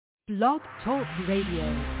Blog Talk Radio.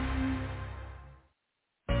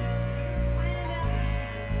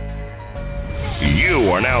 You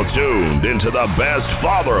are now tuned into the best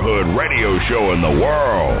fatherhood radio show in the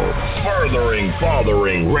world, Furthering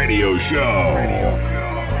Fathering Radio Show.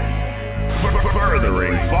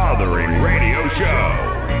 Furthering Fathering Radio Show.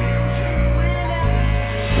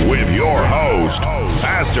 With your host,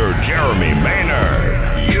 Pastor Jeremy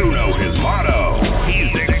Maynard. You know his motto.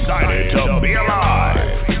 He's excited to be alive.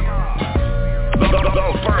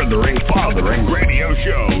 The Furthering Fathering Radio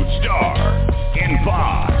Show starts in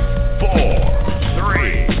 5, 4,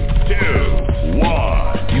 3, 2,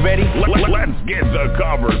 1. You ready? Let's get the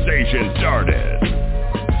conversation started.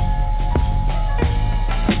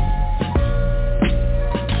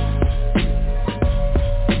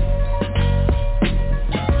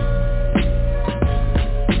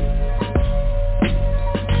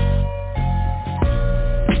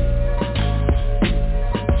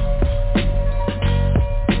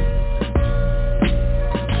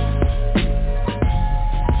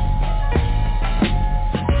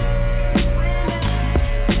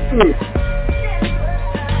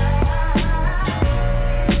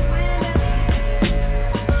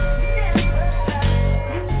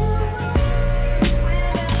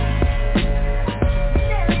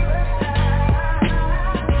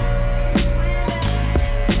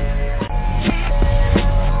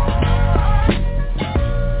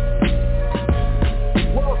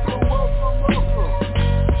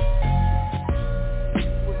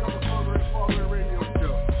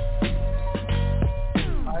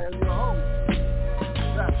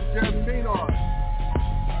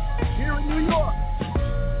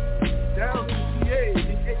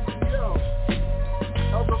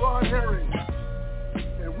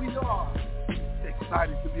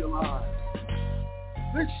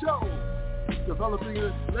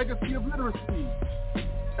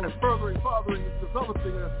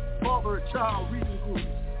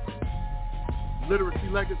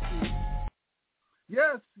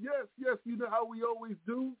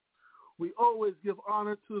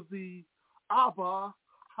 To the Abba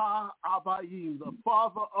Ha-Abayim, the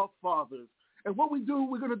Father of Fathers. And what we do,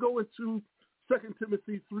 we're going to go into 2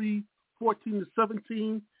 Timothy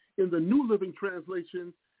 3:14-17 in the New Living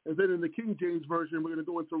Translation, and then in the King James Version, we're going to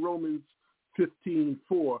go into Romans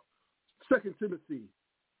 15:4. 2 Timothy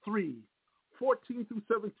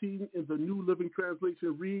 3:14-17 in the New Living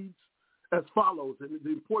Translation reads as follows, and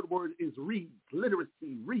the important word is reads,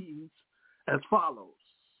 literacy reads as follows.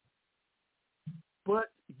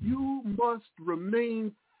 But you must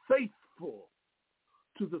remain faithful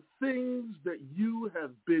to the things that you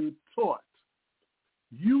have been taught.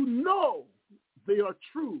 You know they are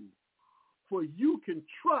true, for you can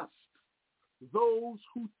trust those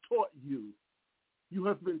who taught you. You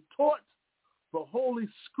have been taught the Holy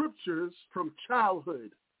Scriptures from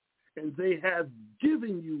childhood, and they have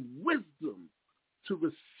given you wisdom to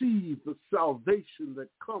receive the salvation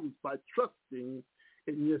that comes by trusting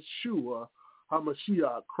in Yeshua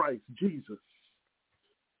HaMashiach, Christ Jesus.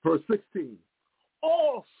 Verse 16,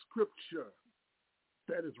 all Scripture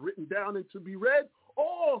that is written down and to be read,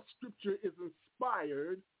 all Scripture is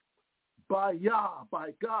inspired by Yah,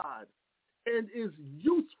 by God, and is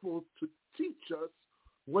useful to teach us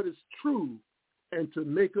what is true and to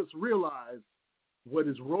make us realize what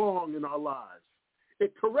is wrong in our lives.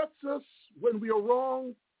 It corrects us when we are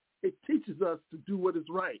wrong. It teaches us to do what is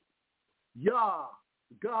right. Yah,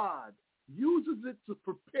 God, uses it to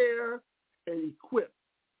prepare and equip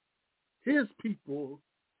his people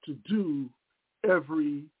to do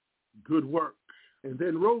every good work. And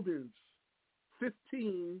then Romans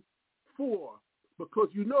 15:4, because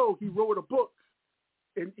you know he wrote a book,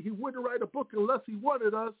 and he wouldn't write a book unless he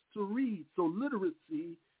wanted us to read. So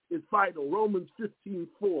literacy is vital. Romans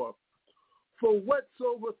 15:4. For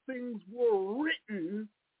whatsoever things were written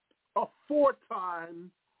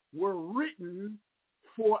aforetime were written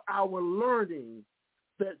for our learning,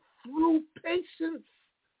 that through patience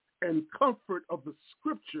and comfort of the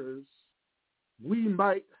Scriptures, we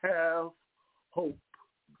might have hope.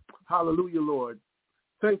 Hallelujah, Lord.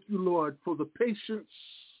 Thank you, Lord, for the patience,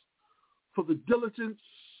 for the diligence,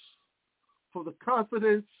 for the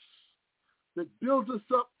confidence that builds us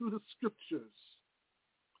up through the Scriptures.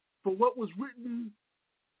 For what was written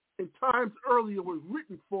in times earlier was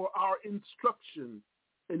written for our instruction.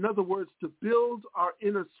 In other words, to build our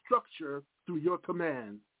inner structure through your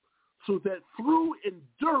command, so that through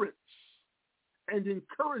endurance and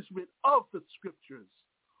encouragement of the Scriptures,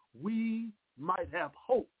 we might have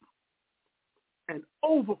hope and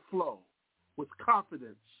overflow with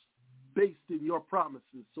confidence based in your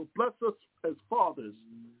promises. So bless us as fathers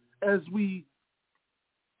as we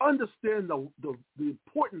understand the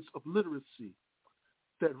importance of literacy,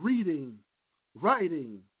 that reading,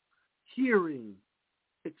 writing, hearing,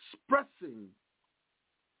 expressing,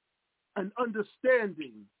 and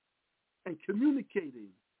understanding and communicating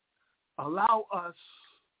allow us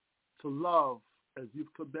to love as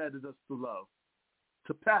you've commanded us to love,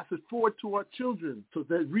 to pass it forward to our children so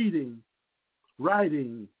that reading,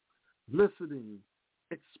 writing, listening,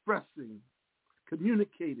 expressing,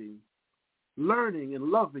 communicating, learning, and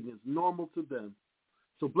loving is normal to them.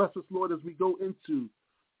 So bless us, Lord, as we go into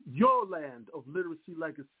your land of literacy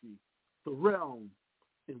legacy, the realm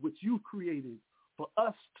in which you created for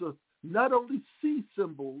us to not only see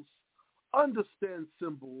symbols, understand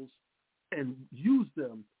symbols, and use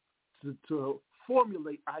them to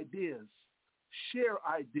formulate ideas, share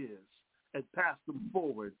ideas, and pass them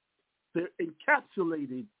forward. They're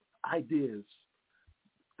encapsulated ideas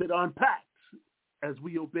that are unpacked as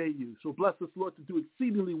we obey you. So bless us, Lord, to do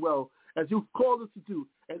exceedingly well as you've called us to do,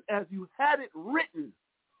 and as you had it written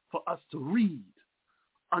for us to read,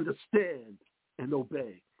 understand, and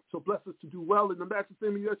obey. So bless us to do well in the master's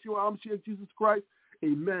name of Yeshua HaMashiach, Jesus Christ.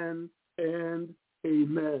 Amen and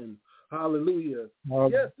amen. Hallelujah.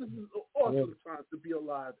 Yes, this is an awesome time to be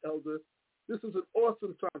alive, Elder. This is an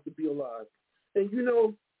awesome time to be alive. And you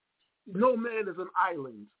know, no man is an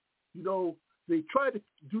island. You know, they try to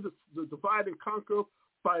do the divide and conquer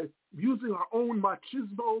by using our own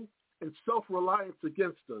machismo and self-reliance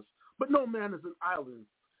against us. But no man is an island.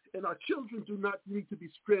 And our children do not need to be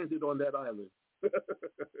stranded on that island.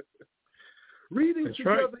 Reading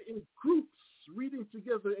together in groups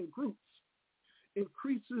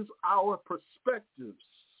increases our perspectives.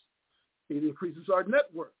 It increases our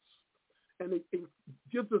networks. And it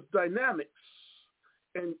gives us dynamics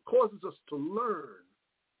and causes us to learn.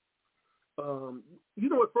 You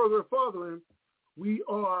know what, further and further, we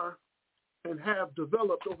are and have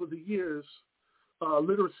developed over the years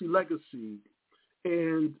literacy legacy.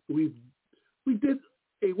 And we did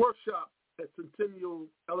a workshop at Centennial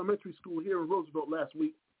Elementary School here in Roosevelt last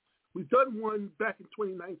week. We've done one back in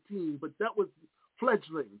 2019, but that was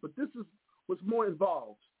fledgling. But this was more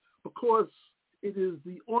involved because it is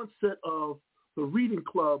the onset of the reading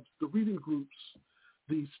clubs, the reading groups,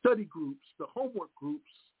 the study groups, the homework groups,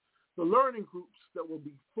 the learning groups that will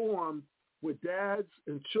be formed where dads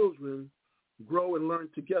and children grow and learn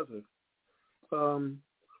together.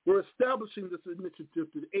 We're establishing this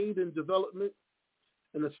initiative to aid in development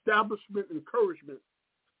and establishment and encouragement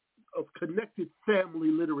of connected family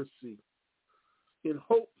literacy in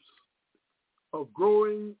hopes of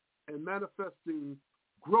growing and manifesting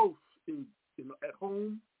growth at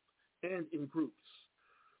home and in groups.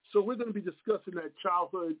 So we're going to be discussing that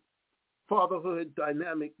childhood, fatherhood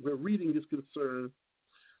dynamic where reading is concerned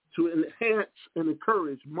to enhance and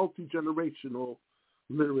encourage multi-generational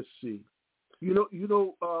literacy.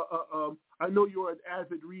 I know you're an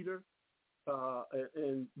avid reader,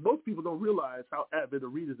 and most people don't realize how avid a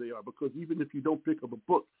reader they are because even if you don't pick up a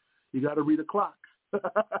book, you got to read a clock.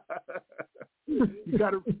 you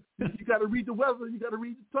got to read the weather. You got to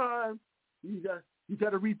read the time. You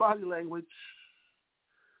got to read body language.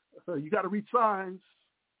 You got to read signs.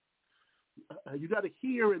 You got to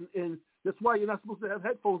hear, and that's why you're not supposed to have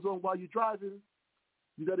headphones on while you're driving.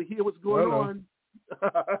 You got to hear what's going on.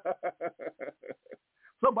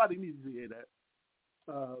 Somebody needs to hear that.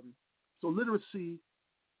 So literacy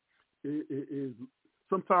is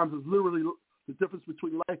sometimes is literally the difference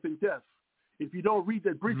between life and death. If you don't read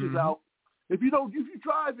that bridge is out, if you're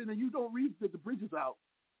driving and you don't read that the bridge is out,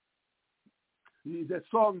 that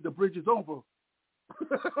song, The Bridge is Over.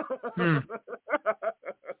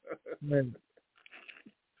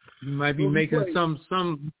 You might be making some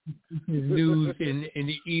news in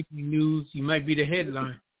the evening news. You might be the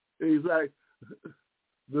headline. Exactly.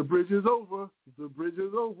 The bridge is over. The bridge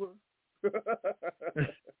is over.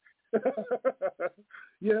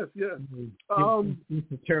 Yes.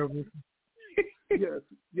 It's terrible.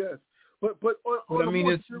 Yes. But on I mean,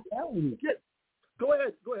 it's reality. Go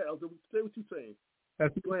ahead, Elder. Say what you're saying.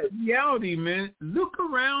 That's reality, man. Look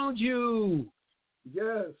around you.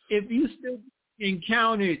 Yes. If you still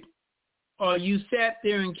encountered or you sat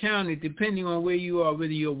there and counted, depending on where you are, whether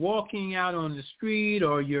you're walking out on the street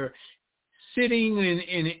or you're sitting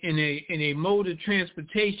in a mode of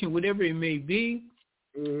transportation, whatever it may be,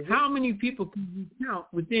 how many people can you count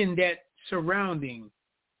within that surrounding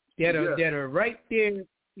that are right there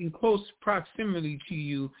in close proximity to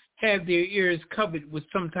you, have their ears covered with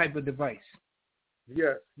some type of device?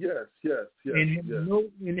 Yes. And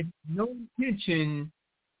no intention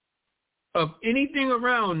of anything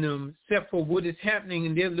around them except for what is happening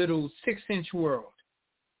in their little 6-inch world.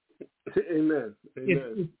 Amen.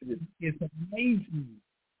 It's amazing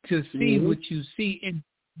to see what you see in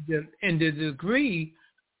the degree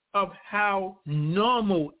of how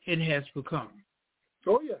normal it has become.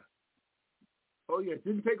 Oh, yeah. It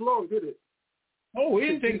didn't take long, did it? Oh, it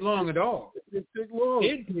didn't take long at all. It didn't take long.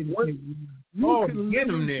 It didn't take long to get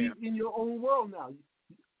them there. In your own world now.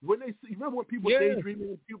 When they see, remember when people daydreaming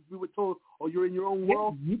and we were told, "Oh, you're in your own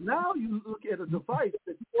world." Now you look at a device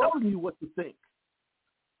that's telling you what to think,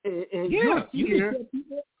 and you're here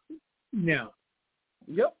now.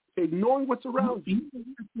 Yep, ignoring what's around you.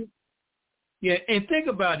 Yeah, and think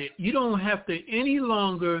about it. You don't have to any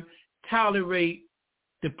longer tolerate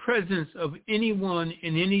the presence of anyone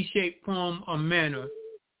in any shape, form, or manner,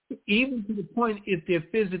 even to the point if they're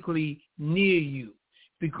physically near you.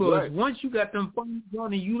 Because once you got them phones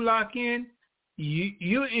on and you lock in,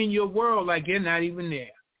 you're in your world like they're not even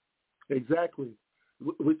there. Exactly.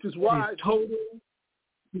 Which is why... It's total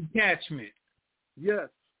detachment. Yes.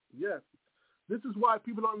 This is why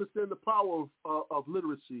people don't understand the power of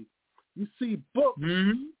literacy. You see, books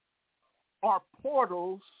are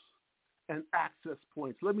portals and access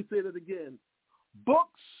points. Let me say that again.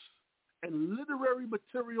 Books and literary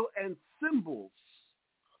material and symbols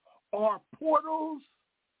are portals,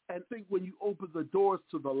 and think when you open the doors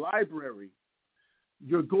to the library,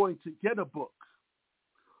 you're going to get a book.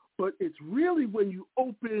 But it's really when you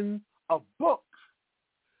open a book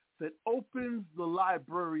that opens the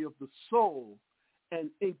library of the soul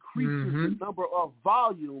and increases the number of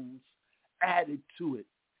volumes added to it.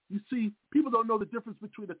 You see, people don't know the difference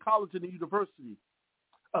between a college and a university.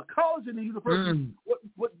 A college and a university,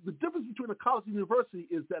 what the difference between a college and a university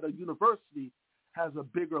is that a university has a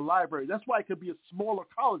bigger library. That's why it could be a smaller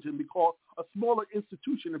college and be called a smaller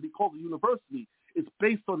institution and be called a university. It's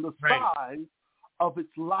based on the size of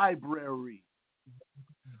its library.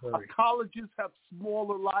 Colleges have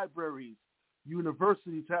smaller libraries.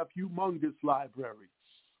 Universities have humongous libraries.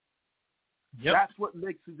 Yep. That's what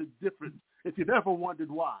makes it a difference, if you've ever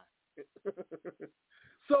wondered why.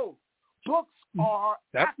 So, books are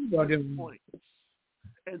access points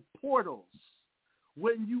and portals.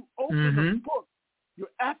 When you open a book, you're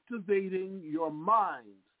activating your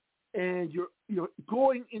mind, and you're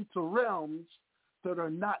going into realms that are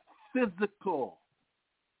not physical.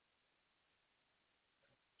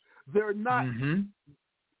 They're not.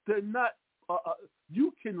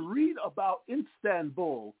 You can read about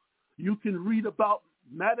Istanbul. You can read about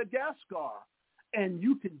Madagascar, and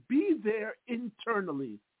you can be there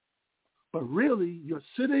internally. But really, you're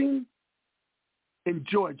sitting in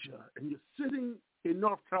Georgia, and you're sitting in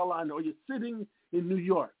North Carolina, or you're sitting in New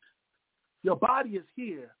York. Your body is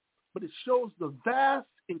here, but it shows the vast,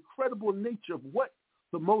 incredible nature of what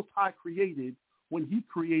the Most High created when he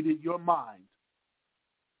created your mind.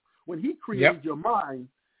 When he created your mind,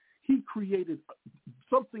 he created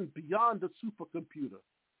something beyond a supercomputer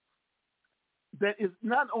that is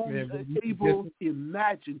not only able to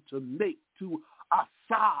imagine, to make, to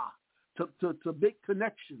to make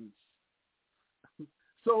connections.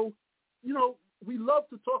 So, we love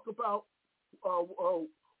to talk about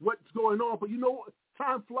what's going on, but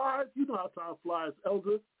time flies. You know how time flies,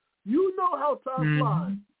 Elder. You know how time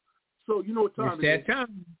flies. So you know what time it is.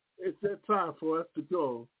 It's that time for us to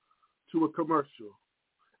go to a commercial,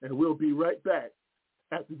 and we'll be right back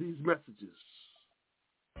after these messages.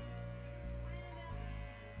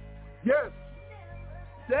 Yes,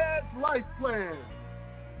 Dad's Life Plan,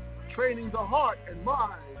 training the heart and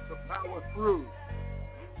mind to power through.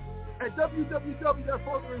 At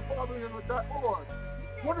www.fatheringfathering.org,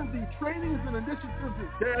 one of the trainings and initiatives is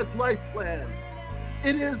Dad's Life Plan.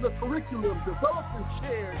 It is a curriculum developed and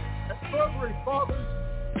shared at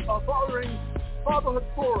Fathering Fatherhood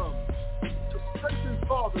Forum to strengthen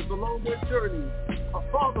fathers along their journey of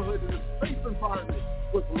fatherhood in a safe environment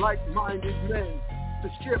with like-minded men to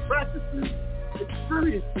share practices,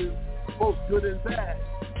 experiences, both good and bad.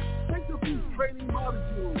 Think of these training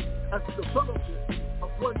modules as development of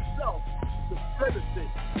oneself to benefit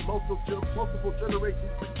multiple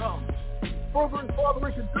generations to come. Fathering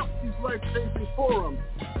conducts these life-changing forums,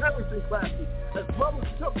 parenting classes, as well as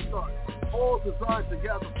jumpstart, all designed to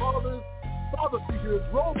gather fathers, father figures,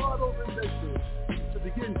 role models, and mentors to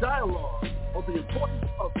begin dialogue on the importance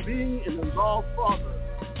of being an involved father,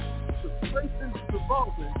 to strengthen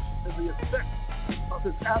involvement and the effects of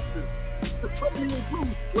his absence. The training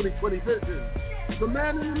includes 2020 vision, the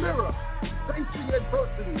man in the mirror, facing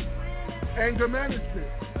adversity, anger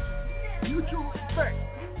management, mutual respect,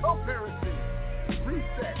 co-parenting,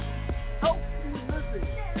 reset, healthy living,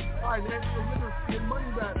 financial literacy and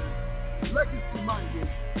money matters, legacy minded,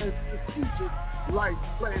 and strategic life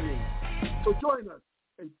planning. So join us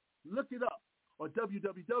and Look it up on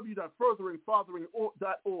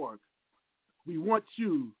www.furtheringfathering.org. We want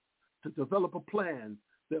you to develop a plan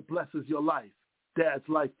that blesses your life, Dad's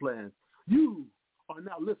Life Plan. You are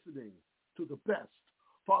now listening to the best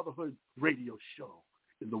fatherhood radio show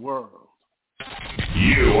in the world.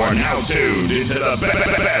 You are now tuned into the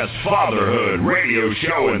best fatherhood radio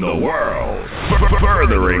show in the world.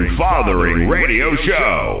 Furthering Fathering Radio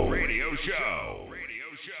Show.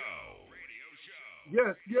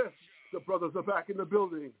 Yes, the brothers are back in the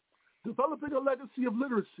building. Developing a legacy of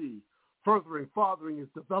literacy. Furthering Fathering is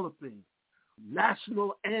developing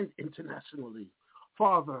national and internationally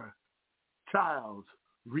father-child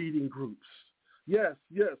reading groups. Yes.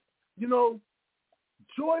 You know,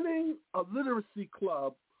 joining a literacy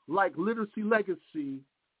club like Literacy Legacy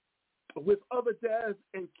with other dads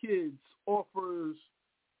and kids offers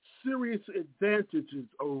serious advantages,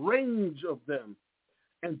 a range of them,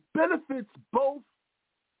 and benefits both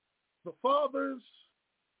the fathers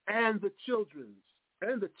and the children.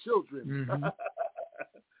 Mm-hmm.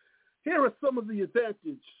 Here are some of the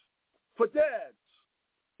advantages. For dads,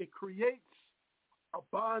 it creates a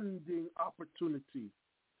bonding opportunity.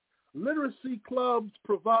 Literacy clubs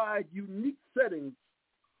provide unique settings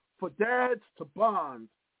for dads to bond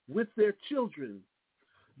with their children.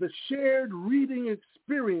 The shared reading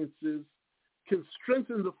experiences can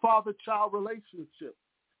strengthen the father-child relationship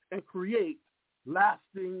and create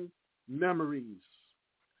lasting memories.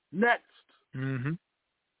 Next,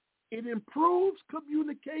 it improves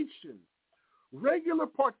communication. Regular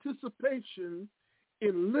participation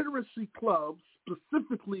in literacy clubs,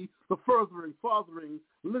 specifically the Furthering Fathering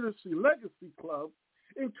Literacy Legacy Club,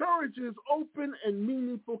 encourages open and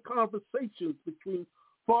meaningful conversations between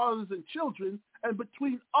fathers and children and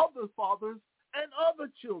between other fathers and other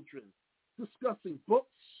children, discussing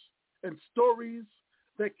books and stories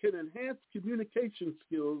that can enhance communication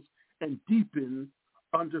skills and deepen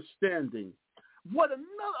understanding. What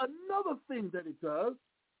another thing that it does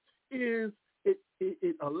is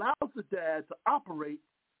it allows the dad to operate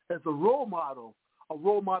as a role model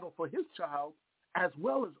for his child, as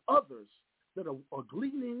well as others that are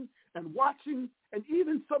gleaning and watching, and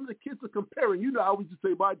even some of the kids are comparing. You know, I used to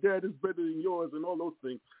say my dad is better than yours and all those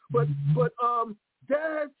things. But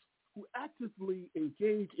dads who actively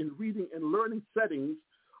engage in reading and learning settings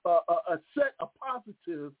set a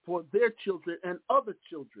positive for their children and other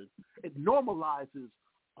children. It normalizes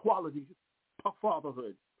quality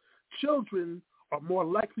fatherhood. Children are more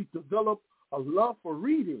likely to develop a love for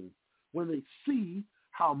reading when they see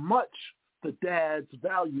how much the dads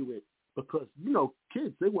value it. Because, you know,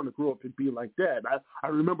 kids, they want to grow up and be like dad. I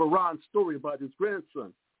remember Ron's story about his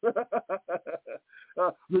grandson. With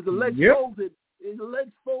the legs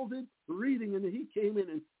folded, reading, and then he came in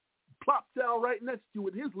and plopped down right next to you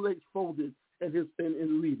with his legs folded and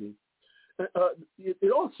reading.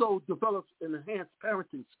 It also develops and enhanced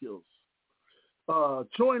parenting skills.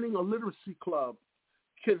 Joining a literacy club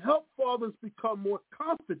can help fathers become more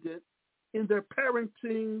confident in their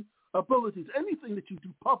parenting abilities. Anything that you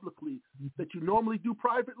do publicly that you normally do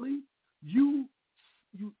privately, you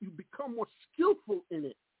become more skillful in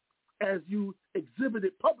it as you exhibit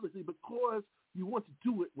it publicly because you want to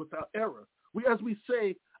do it without error. As we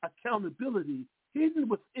say, accountability, hidden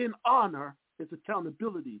within honor is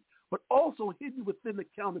accountability, but also hidden within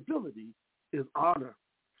accountability is honor.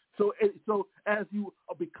 So as you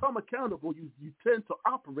become accountable, you tend to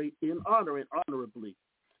operate in honor and honorably.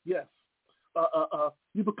 Yes.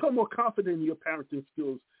 You become more confident in your parenting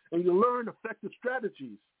skills, and you learn effective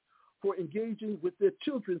strategies for engaging with their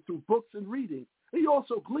children through books and reading. And you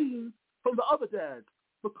also glean from the other dads,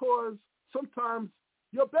 because sometimes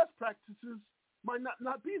your best practices might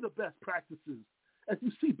not be the best practices. As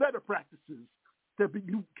you see better practices,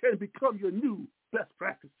 you can become your new best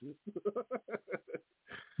practices.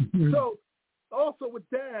 So also with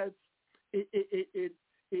dads, it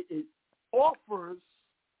offers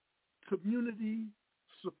community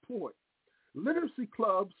support. Literacy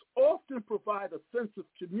clubs often provide a sense of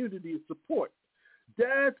community and support.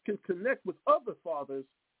 Dads can connect with other fathers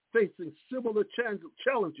facing similar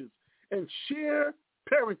challenges and share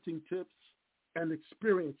parenting tips and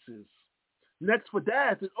experiences. Next, for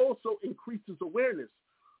dads, it also increases awareness.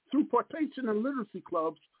 Through participation in literacy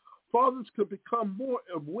clubs, fathers can become more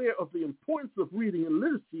aware of the importance of reading and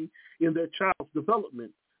literacy in their child's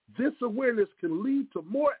development. This awareness can lead to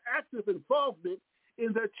more active involvement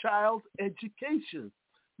in their child's education.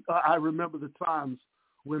 I remember the times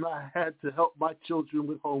when I had to help my children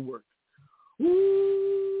with homework.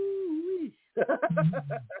 Woo-wee.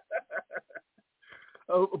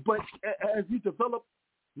 But as you develop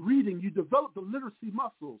reading, you develop the literacy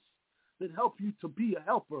muscles that help you to be a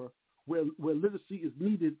helper where literacy is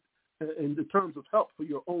needed in the terms of help for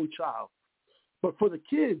your own child. But for the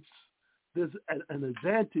kids, there's an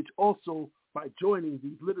advantage also by joining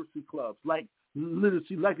these literacy clubs like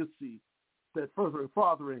Literacy Legacy that Furthering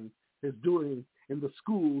Fathering is doing in the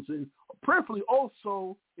schools and prayerfully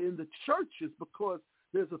also in the churches, because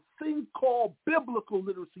there's a thing called biblical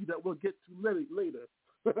literacy that we'll get to later.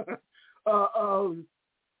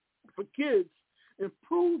 For kids,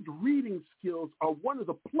 improved reading skills are one of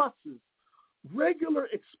the pluses. Regular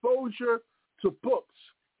exposure to books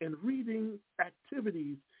and reading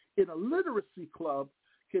activities in a literacy club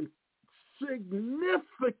can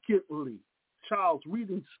significantly child's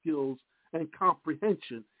reading skills and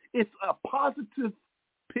comprehension. It's a positive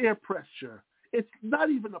peer pressure. It's not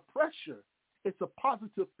even a pressure. It's a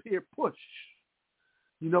positive peer push.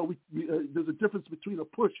 You know, there's a difference between a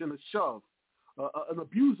push and a shove. An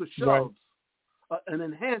abuser shoves, an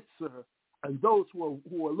enhancer, and those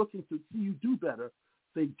who are looking to see you do better,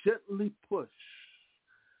 they gently push.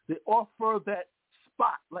 They offer that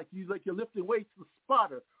spot, like you're lifting weights, the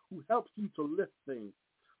spotter who helps you to lift things.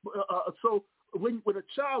 So when a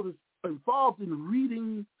child is involved in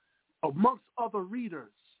reading amongst other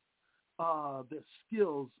readers, their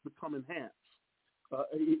skills become enhanced.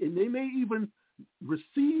 And they may even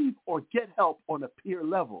receive or get help on a peer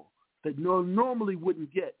level that normally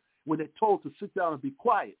wouldn't get when they're told to sit down and be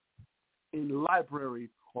quiet in the library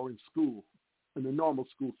or in school, in the normal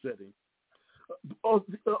school setting.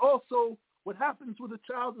 Also, what happens with a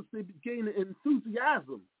child is they gain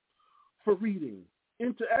enthusiasm for reading.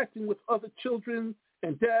 Interacting with other children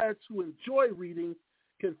and dads who enjoy reading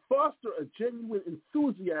can foster a genuine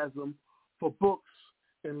enthusiasm for books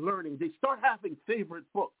and learning. They start having favorite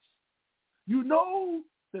books. You know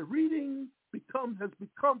that reading has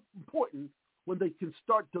become important when they can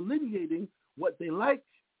start delineating what they like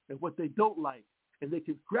and what they don't like, and they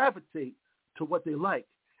can gravitate to what they like.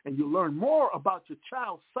 And you learn more about your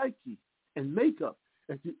child's psyche and makeup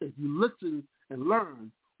as you listen and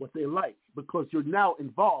learn what they like, because you're now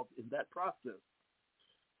involved in that process.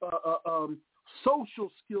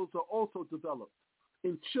 Social skills are also developed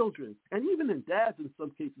in children and even in dads in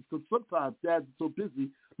some cases, because sometimes dads are so busy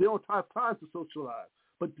they don't have time to socialize.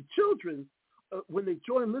 But the children, when they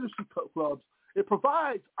join literacy clubs, it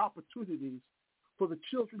provides opportunities for the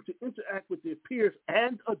children to interact with their peers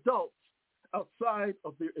and adults outside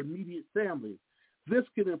of their immediate family. This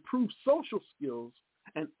can improve social skills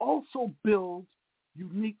and also build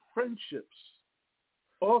unique friendships.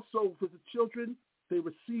 Also, for the children, they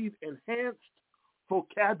receive enhanced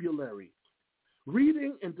vocabulary.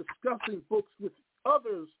 Reading and discussing books with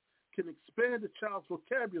others can expand a child's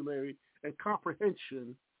vocabulary and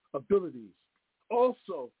comprehension abilities.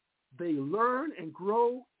 Also, they learn and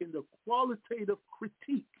grow in the qualitative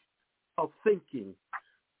critique of thinking.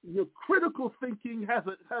 You know, critical thinking has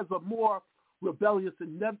a more rebellious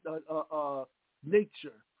and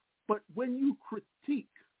nature. But when you critique,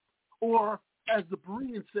 or as the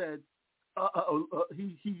Berean said,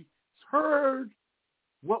 he heard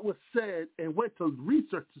what was said and went to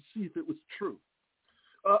research to see if it was true.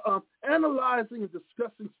 Analyzing and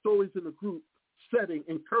discussing stories in a group setting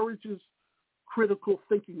encourages critical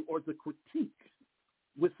thinking, or the critique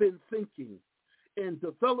within thinking, and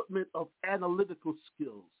development of analytical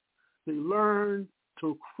skills. They learn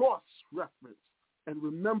to cross-reference and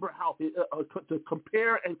remember how to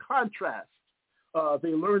compare and contrast.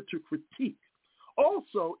 They learn to critique.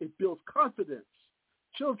 Also, it builds confidence.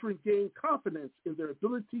 Children gain confidence in their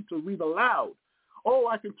ability to read aloud. Oh,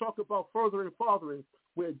 I can talk about Furthering Fathering,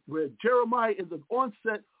 where Jeremiah, in the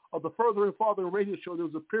onset of the Furthering Fathering radio show, there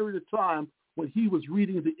was a period of time when he was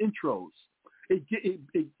reading the intros.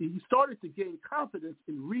 He started to gain confidence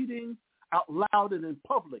in reading out loud and in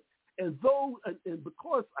public. And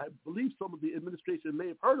because I believe some of the administration may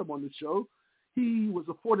have heard him on the show, he was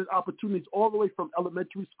afforded opportunities all the way from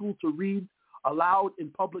elementary school to read aloud in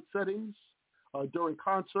public settings, during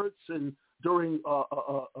concerts and during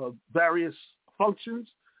various functions.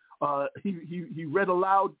 He read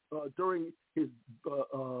aloud during his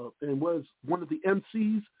and was one of the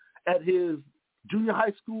MCs at his junior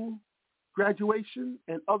high school graduation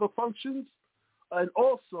and other functions. And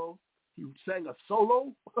also, he sang a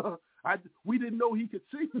solo. We didn't know he could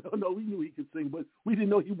sing. No, we knew he could sing, but we didn't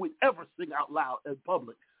know he would ever sing out loud in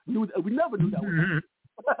public. We never knew that was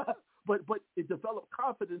but it developed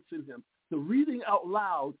confidence in him. The reading out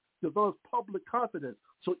loud develops public confidence.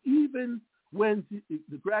 So even when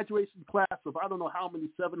the graduation class of I don't know how many,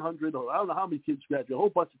 700, or I don't know how many kids graduated, a whole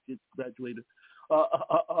bunch of kids graduated,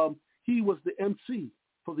 he was the MC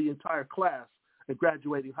for the entire class at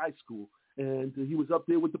graduating high school. and he was up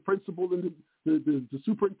there with the principal and the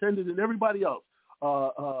superintendent and everybody else,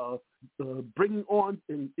 bringing on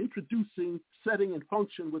and introducing setting and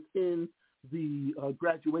function within the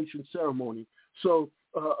graduation ceremony. So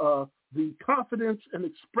the confidence and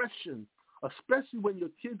expression, especially when your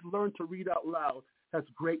kids learn to read out loud, has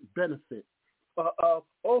great benefit.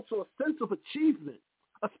 Also a sense of achievement,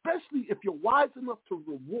 especially if you're wise enough to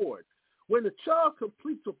reward. When a child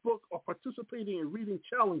completes a book or participating in reading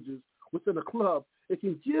challenges within a club, it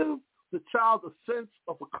can give the child a sense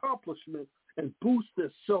of accomplishment and boost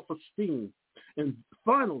their self-esteem. And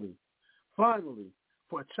finally,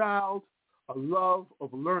 for a child, a love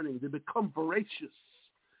of learning. They become voracious.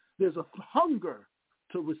 There's a hunger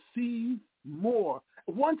to receive more.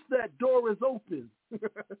 Once that door is open,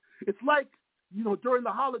 it's like, during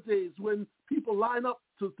the holidays when people line up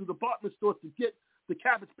to the department store to get the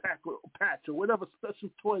Cabbage Patch or whatever special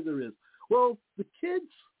toy there is. Well, the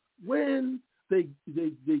kids, when they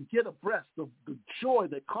get abreast of the joy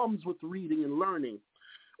that comes with reading and learning,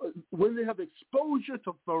 when they have exposure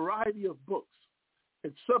to a variety of books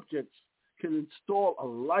and subjects, can install a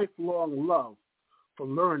lifelong love for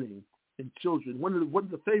learning in children. One of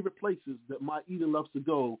the favorite places that my Eden loves to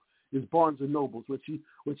go is Barnes and Nobles. When she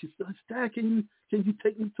says, "Dad, can you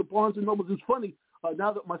take me to Barnes and Nobles?" It's funny.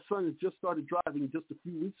 Now that my son has just started driving just a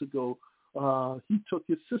few weeks ago, he took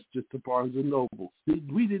his sister to Barnes and Nobles.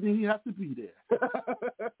 We didn't even have to be there.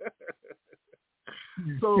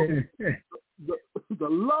 So the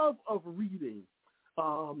love of reading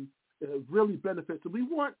really benefits. And we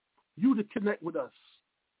want you to connect with us.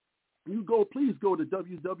 Please go to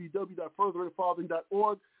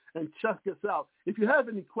www.furtheringfathering.org and check us out. If you have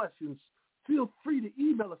any questions, feel free to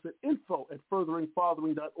email us at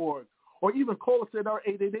info@furtheringfathering.org, or even call us at our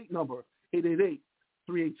 888 number,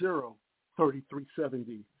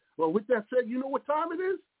 888-380-3370. Well, with that said, you know what time it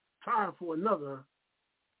is? Time for another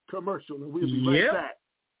commercial, and we'll be right back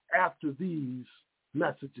after these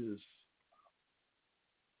messages.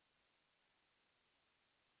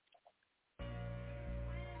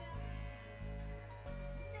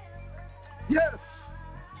 Yes,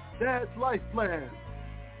 Dad's Life Plan,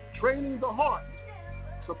 training the heart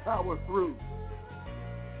to power through.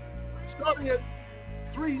 Starting at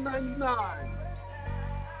 $3.99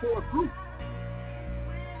 for a group.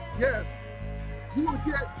 Yes, you will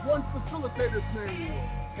get one facilitator's manual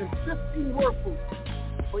and 15 workbooks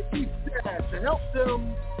for each dad to help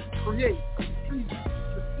them create a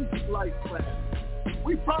strategic life plan.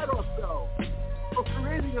 We pride ourselves for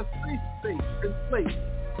creating a safe space and place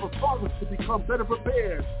for fathers to become better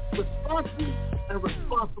prepared, responsive and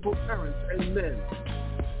responsible parents and men.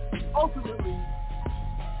 Ultimately,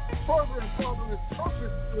 Furthering Fathering's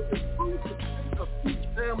purpose to improve the state of each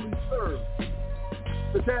family served.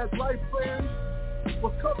 The Dad's Life Plan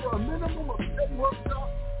will cover a minimum of 10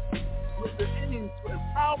 workshops with the aim to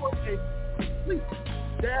empower a complete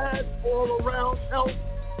dad all-around health,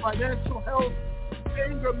 financial health,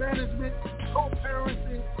 anger management,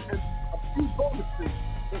 co-parenting, and a few bonuses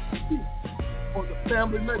that speak on the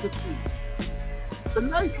family legacy. The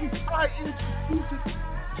nicely tie-in strategic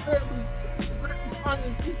family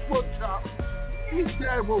in each workshop, each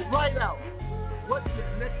dad will write out what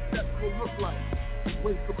their next step will look like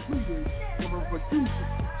when completing and will produce a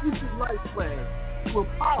strategic life plan to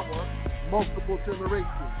empower multiple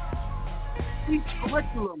generations. Each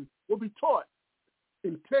curriculum will be taught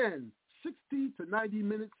in 10, 60 to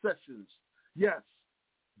 90-minute sessions. Yes,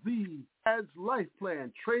 the Dad's Life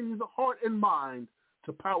Plan, training the heart and mind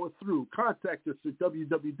to power through. Contact us at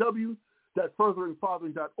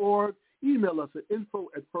www.furtheringfathering.org. Email us at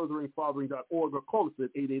info@furtheringfathering.org or call us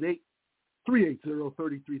at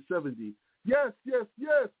 888-380-3370. Yes. You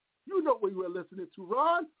know what we're listening to,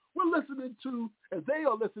 Ron. We're listening to, and they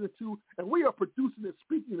are listening to, and we are producing and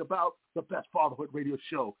speaking about the best fatherhood radio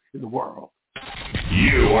show in the world.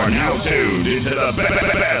 You are now tuned into the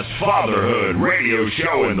best fatherhood radio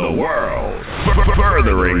show in the world.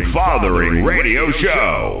 Furthering Fathering Radio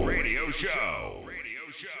Show.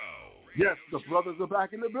 Yes, the brothers are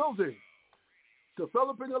back in the building.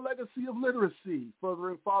 Developing a legacy of literacy.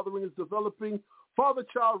 Furthering Fathering is developing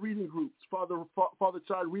father-child reading groups,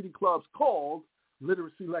 father-child reading clubs called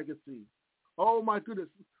Literacy Legacy. Oh, my goodness.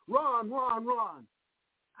 Ron.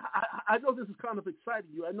 I know this is kind of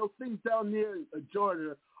exciting you. I know things down there in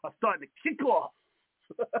Georgia are starting to kick off.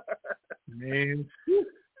 Man.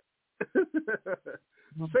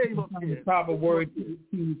 Same up here. The proper word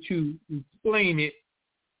to explain it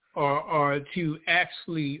or to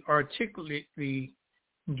actually articulately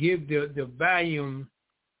give the volume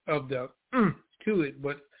of the to it,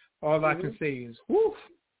 but all I can say is, woof.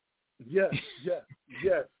 Yes.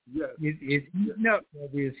 It's heating up.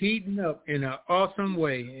 It's heating up in an awesome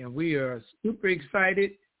way, and we are super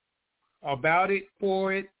excited about it,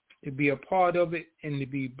 for it, to be a part of it, and to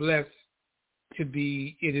be blessed to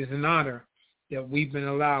be. It is an honor that we've been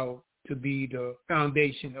allowed to be the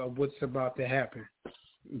foundation of what's about to happen.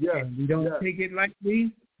 Yes. And we don't take it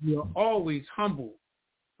lightly. We are always humbled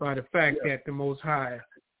by the fact that the Most High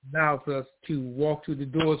allows us to walk through the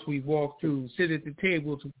doors we walk through, sit at the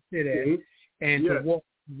tables we sit at, and to walk,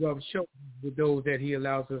 rub shoulders with those that He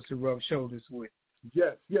allows us to rub shoulders with.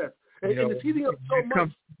 Yes. And it's heating up so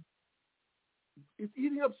much. It's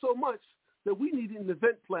eating up so much that we need an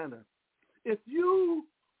event planner. If you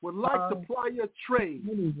would like to ply your trade,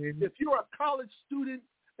 if you're a college student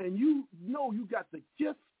and you know you got the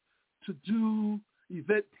gift to do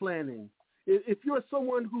event planning, if you're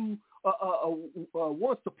someone who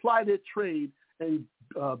wants to ply their trade and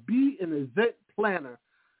be an event planner,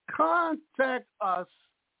 contact us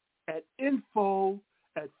at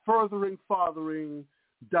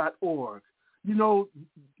info@furtheringfathering.org. You know,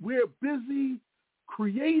 we're busy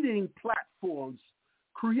creating platforms,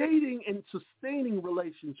 creating and sustaining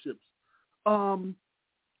relationships. Time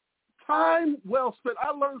well spent.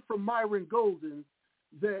 I learned from Myron Golden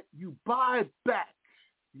that you buy back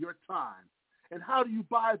your time. And how do you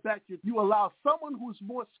buy back your? You allow someone who's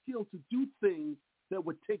more skilled to do things that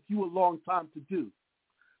would take you a long time to do.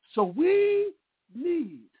 So we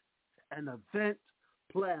need an event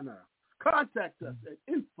planner. Contact us at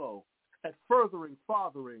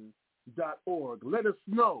info@furtheringfathering.org. Let us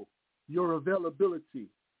know your availability.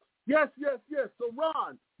 Yes. So,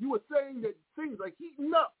 Ron, you were saying that things are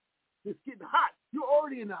heating up. It's getting hot. You're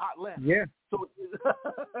already in the hot land. Yeah. So,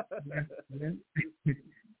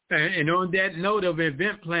 And on that note of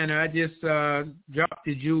event planner, I just dropped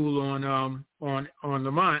the jewel on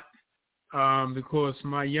Lamont because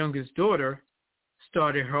my youngest daughter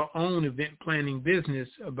started her own event planning business.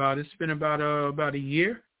 It's been about a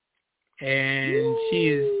year, and she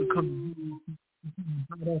has become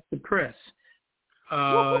hot off the press.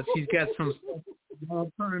 She's got some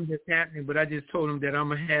long term that's happening, but I just told him that I'm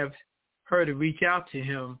gonna have her to reach out to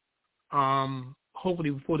him,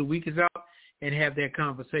 hopefully before the week is out, and have that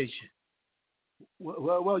conversation.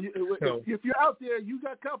 Well, if you're out there, you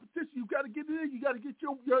got competition. You got to get it in. You got to get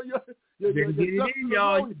your get it in,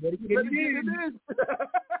 y'all. You better get it in.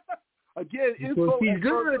 Again, info. He's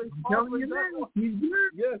good. I'm telling you now. He's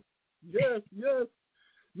good.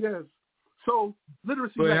 Yes. So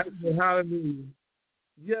literacy. Hallelujah.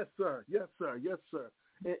 Yes, sir.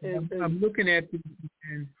 And I'm looking at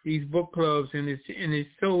these book clubs, and it's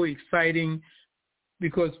so exciting.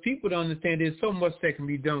 Because people don't understand there's so much that can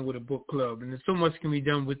be done with a book club, and there's so much can be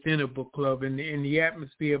done within a book club, and the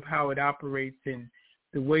atmosphere of how it operates and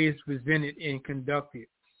the way it's presented and conducted.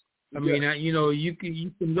 I mean, you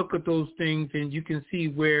can look at those things and you can see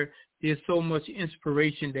where there's so much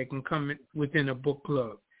inspiration that can come within a book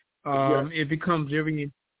club. It becomes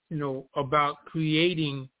very, about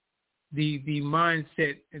creating the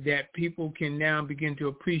mindset that people can now begin to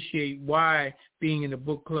appreciate why being in a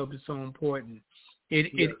book club is so important.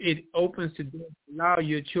 It opens the door to allow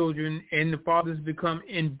your children and the fathers become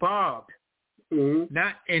involved,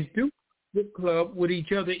 and through book club with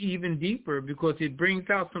each other even deeper, because it brings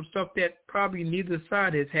out some stuff that probably neither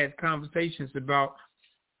side has had conversations about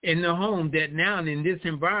in the home, that now in this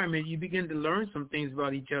environment you begin to learn some things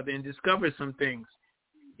about each other and discover some things.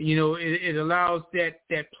 It allows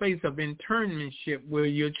that place of internship where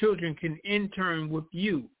your children can intern with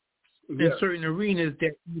you. In certain arenas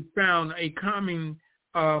that you found a common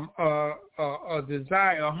a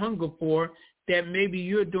desire, a hunger for, that maybe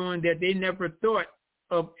you're doing that they never thought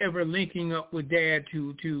of ever linking up with dad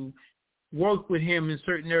to work with him in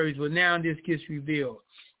certain areas, but now this gets revealed.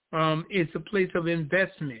 It's a place of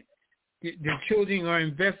investment. The children are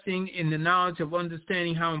investing in the knowledge of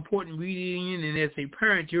understanding how important reading is, and as a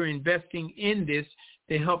parent, you're investing in this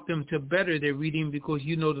to help them to better their reading because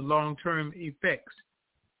you know the long-term effects.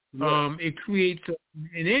 It creates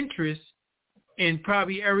an interest in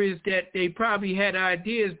probably areas that they probably had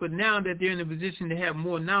ideas, but now that they're in a position to have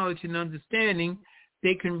more knowledge and understanding,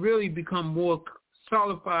 they can really become more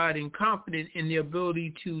solidified and confident in their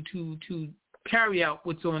ability to carry out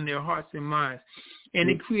what's on their hearts and minds. And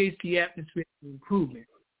it creates the atmosphere of improvement.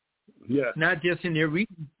 Not just in their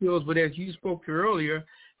reading skills, but as you spoke to earlier,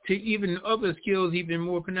 to even other skills even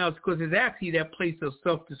more pronounced, because it's actually that place of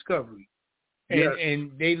self-discovery.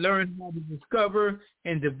 And they learn how to discover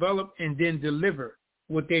and develop and then deliver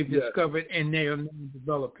what they've discovered, and they are now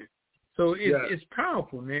developing. So it's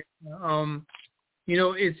powerful, man.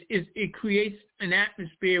 it creates an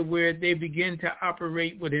atmosphere where they begin to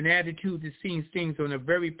operate with an attitude that sees things on a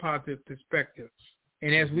very positive perspective.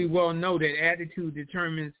 And as we well know, that attitude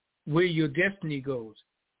determines where your destiny goes.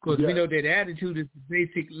 Because we know that attitude is the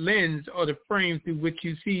basic lens or the frame through which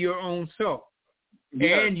you see your own self.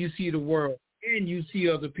 And you see the world, and you see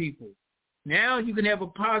other people. Now you can have a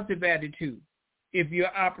positive attitude if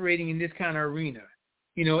you're operating in this kind of arena.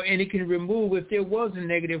 And it can remove if there was a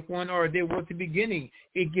negative one or there was the beginning.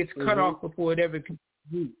 It gets cut off before it ever can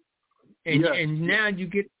be. And now you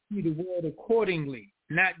get to see the world accordingly,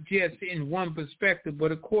 not just in one perspective,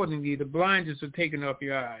 but accordingly. The blinders are taken off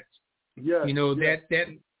your eyes.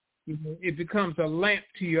 It becomes a lamp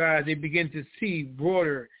to your eyes. They begin to see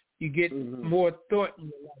broader. You get more thought in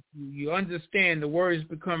your life. You understand. The words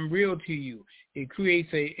become real to you. It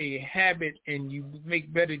creates a habit, and you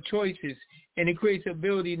make better choices. And it creates the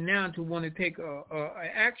ability now to want to take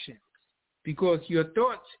action, because your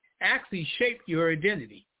thoughts actually shape your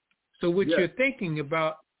identity. So what you're thinking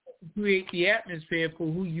about create the atmosphere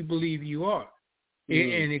for who you believe you are.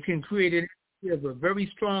 And it can create an atmosphere of a very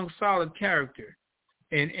strong, solid character.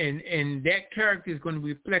 And that character is going to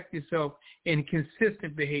reflect itself in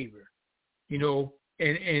consistent behavior,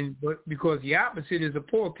 but because the opposite is a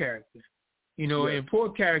poor character, and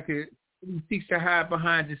poor character seeks to hide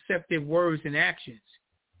behind deceptive words and actions,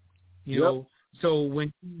 So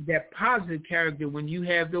when that positive character, when you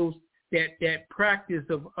have that practice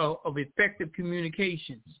of effective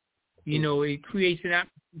communications, it creates an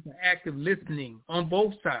atmosphere for active listening on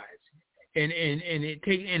both sides. And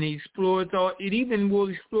it explores all. It even will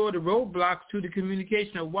explore the roadblocks to the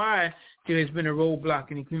communication of why there has been a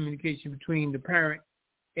roadblock in the communication between the parent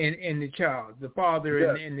and the child, the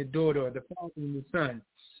father and the daughter, or the father and the son.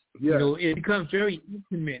 It becomes very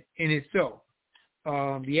intimate in itself.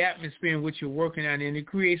 The atmosphere in which you're working on, and it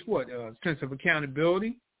creates a sense of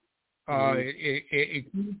accountability. It creates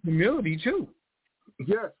humility too.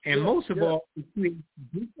 Most of all, it creates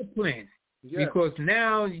discipline. Because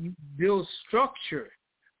now you build structure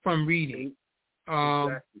from reading,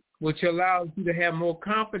 which allows you to have more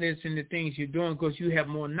confidence in the things you're doing, because you have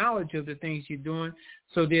more knowledge of the things you're doing.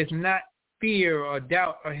 So there's not fear or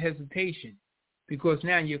doubt or hesitation, because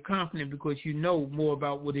now you're confident because you know more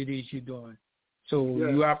about what it is you're doing. So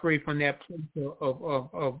you operate from that place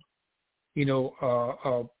of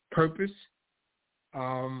purpose.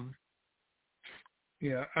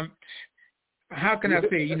 How can I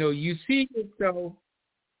say, you see yourself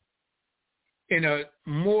in a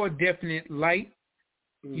more definite light.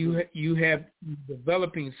 You have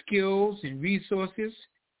developing skills and resources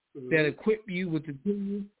that equip you with the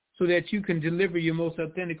tools so that you can deliver your most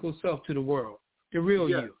authentic self to the world, the real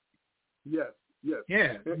you. Yeah.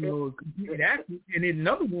 And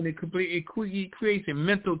another one, it creates a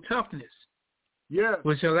mental toughness,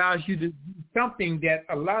 which allows you to do something that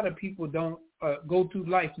a lot of people don't go through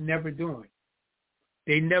life never doing.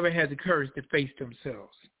 They never had the courage to face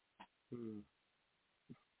themselves.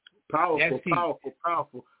 Powerful.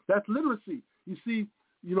 That's literacy. You see,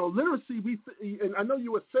 literacy, and I know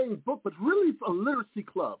you were saying book, but really it's a literacy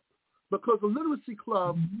club, because a literacy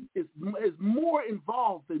club is more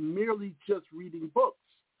involved than merely just reading books.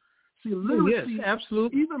 See, literacy,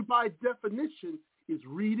 absolutely, even by definition, is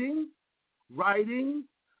reading, writing,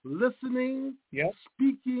 listening,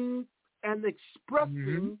 speaking, and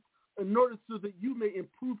expressing in order so that you may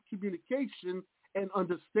improve communication and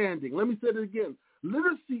understanding. Let me say it again.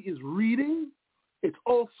 Literacy is reading. It's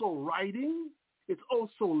also writing. It's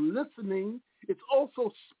also listening. It's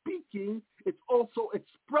also speaking. It's also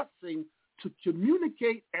expressing to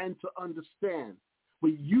communicate and to understand.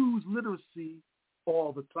 We use literacy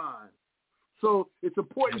all the time. So it's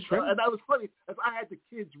important. Right. And that was funny, as I had the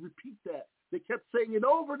kids repeat that. They kept saying it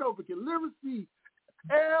over and over again. Literacy,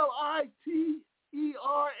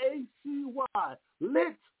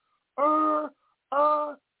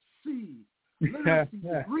 Literacy. Literacy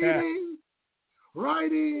is reading,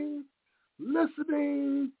 writing,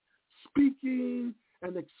 listening, speaking,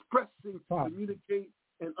 and expressing to communicate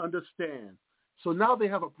and understand. So now they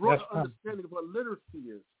have a broader understanding of what literacy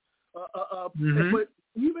is. But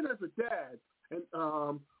even as a dad, and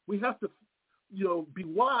we have to, be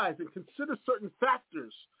wise and consider certain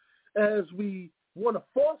factors as we want to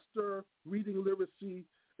foster reading literacy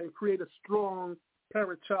and create a strong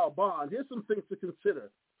parent-child bond. Here's some things to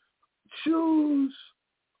consider. Choose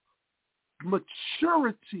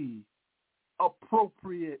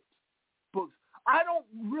maturity-appropriate books. I don't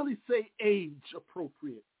really say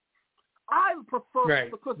age-appropriate. I prefer,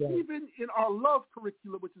 because even in our love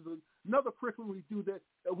curriculum, which is another curriculum we do, that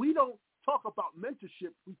we don't talk about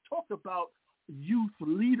mentorship. We talk about youth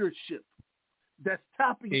leadership. that's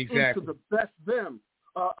tapping into the best them.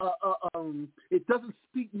 It doesn't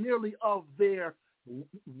speak merely of their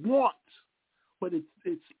want, but it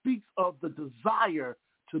speaks of the desire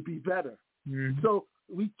to be better. Mm-hmm. So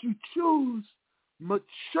you choose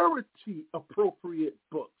maturity appropriate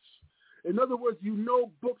books. In other words,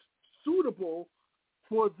 books suitable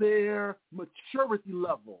for their maturity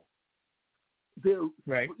level.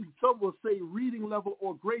 Some will say reading level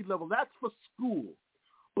or grade level. That's for school.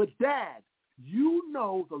 But Dad,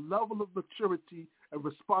 the level of maturity and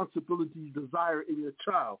responsibility you desire in your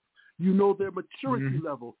child. Their maturity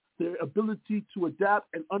level, their ability to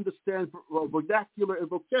adapt and understand vernacular and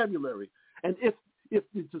vocabulary. And if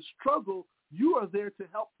it's a struggle, you are there to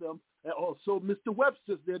help them. And also Mr.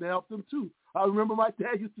 Webster's there to help them too. I remember my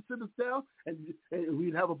dad used to sit us down and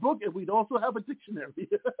we'd have a book and we'd also have a dictionary.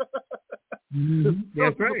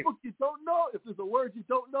 That's right. If a book you don't know, if there's a word you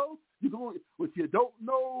don't know, if you don't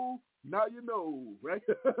know, now you know, right?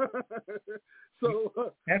 So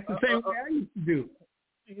that's the same way I used to do.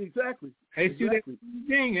 Exactly. I used to do that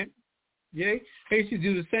thing. Yeah, I used to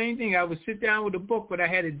do the same thing. I would sit down with a book, but I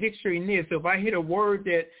had a dictionary in there. So if I hit a word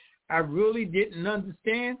that I really didn't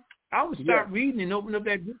understand, I would start reading and open up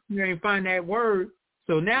that dictionary and find that word.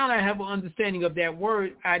 So now that I have an understanding of that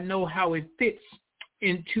word, I know how it fits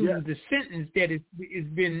into the sentence that it's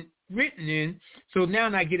been written in. So now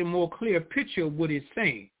I get a more clear picture of what it's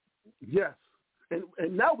saying. Yes. And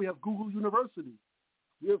now we have Google University.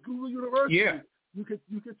 We have Google University. Yeah. You can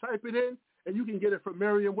type it in, and you can get it from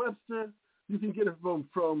Merriam-Webster. You can get it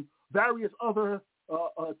from various other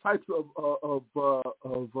types of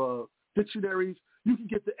dictionaries. You can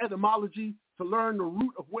get the etymology to learn the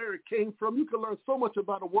root of where it came from. You can learn so much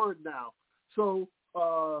about a word now. So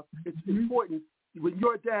it's important when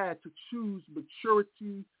you're a dad to choose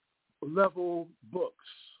maturity level books.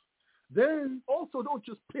 Then also don't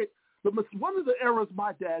just pick. One of the errors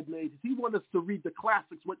my dad made is he wanted us to read the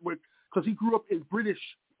classics because he grew up in British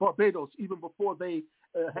Barbados even before they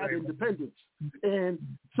had independence, and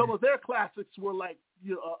some of their classics were like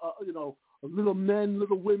Little Men,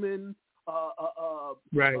 Little Women,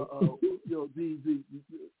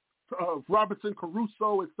 Robinson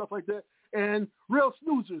Crusoe and stuff like that, and real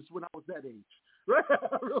snoozers when I was that age. Right?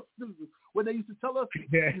 Real snoozers. When they used to tell us,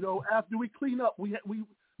 after we clean up, we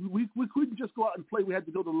couldn't just go out and play. We had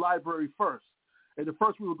to go to the library first. And at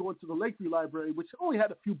first we were going to the Lakeview Library, which only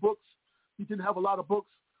had a few books. We didn't have a lot of books,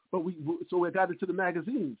 so we got into the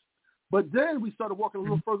magazines. But then we started walking a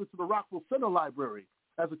little further to the Rockville Center Library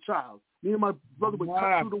as a child. Me and my brother would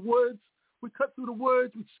cut through the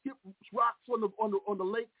woods. We'd skip rocks on the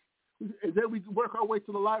lake, and then we'd work our way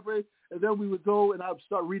to the library, and then we would go and I would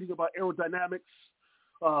start reading about aerodynamics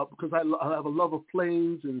because I have a love of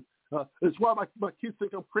planes, and it's why my kids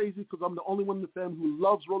think I'm crazy because I'm the only one in the family who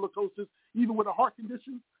loves roller coasters, even with a heart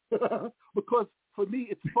condition, because for me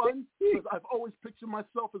it's fun because I've always pictured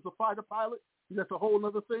myself as a fighter pilot. And that's a whole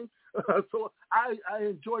other thing. So I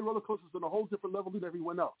enjoy roller coasters on a whole different level than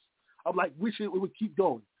everyone else. I'm like wishing it would keep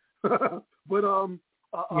going. But I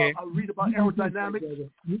read about aerodynamics.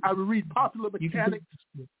 I would read popular mechanics.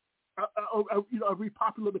 I read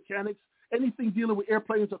popular mechanics. Anything dealing with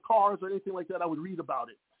airplanes or cars or anything like that, I would read about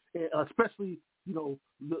it. And, especially,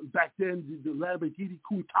 back then, the Lamborghini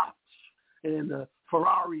Countach and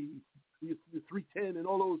Ferrari, the 310 and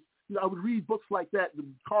all those. I would read books like that, the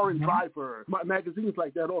Car and Driver, magazines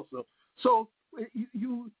like that also. So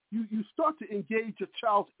you start to engage your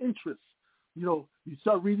child's interests. You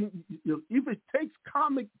start reading. If it takes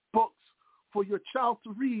comic books for your child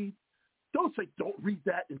to read, don't say don't read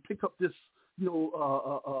that and pick up this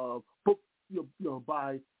book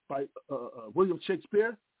by William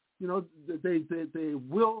Shakespeare. They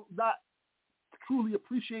will not truly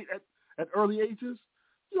appreciate at early ages.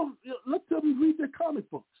 Let them read their comic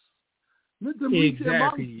books. Let them read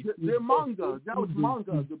their manga. Now it's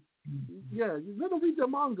manga. Let them read their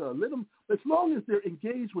manga. Let them, as long as they're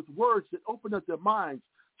engaged with words that open up their minds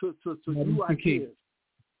to new ideas.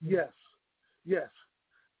 Yes.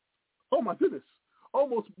 Oh my goodness!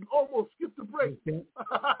 Almost skipped the break.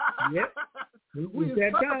 Yep. We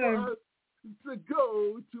have time to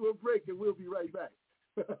go to a break, and we'll be right back.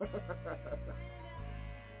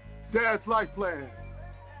 Dad's Life Plan.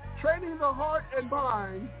 Training the heart and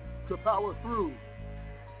mind to power through.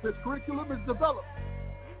 This curriculum is developed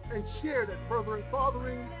and shared at Furthering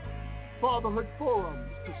Fathering Fatherhood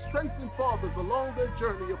Forums to strengthen fathers along their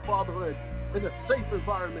journey of fatherhood in a safe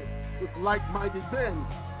environment with like-minded men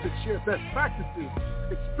to share best practices,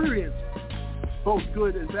 experience, both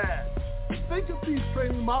good and bad. Think of these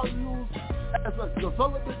training modules as a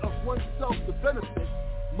development of oneself to benefit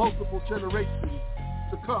multiple generations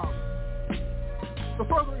to come. The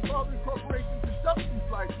Furthering Fathering Corporation conducts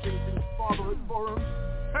these life-changing fatherhood forums,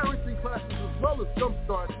 parenting classes, as well as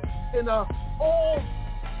Jumpstart, and all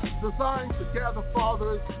designed to gather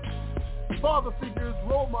fathers, father figures,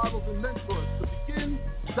 role models, and mentors to begin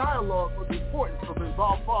dialogue on the importance of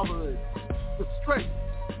involved fatherhood, the strength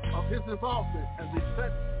of his involvement, and the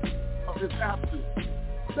effects of his absence.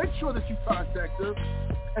 Make sure that you contact us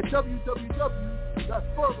at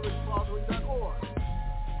www.furtheringfathering.org.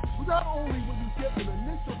 Not only will you get an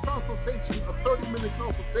initial consultation, a 30-minute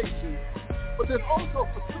consultation, but there's also a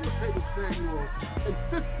facilitator's manual and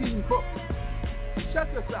 15 books. Check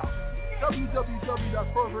us out,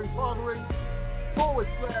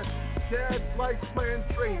 www.furtheringfathering.com/Dad's Life Plan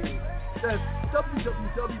Training. That's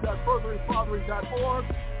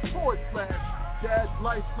www.furtheringfathering.org/Dad's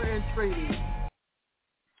Life Plan Training.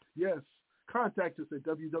 Yes, contact us at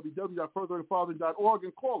www.furtheringfathering.org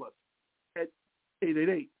and call us at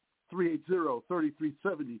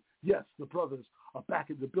 888-380-3370. Yes, the brothers are back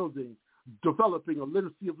in the building, developing a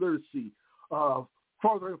literacy of literacy.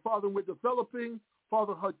 Fathering, we're developing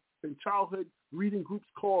fatherhood and childhood reading groups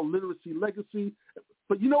called Literacy Legacy.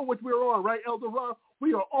 But you know what we're on, right, Elder Rob?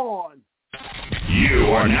 We are on.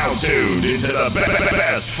 You are now tuned into the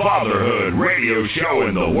best fatherhood radio show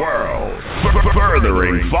in the world.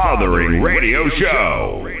 Furthering Fathering Radio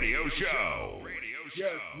Show.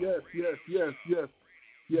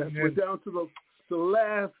 Yes, we're down to the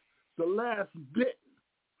last bit.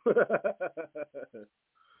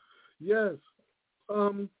 Yes.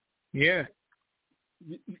 Yeah.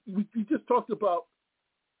 We just talked about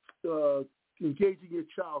engaging your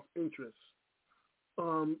child's interests.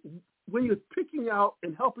 When you're picking out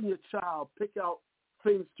and helping your child pick out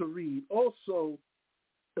things to read, also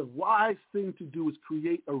a wise thing to do is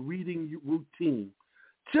create a reading routine.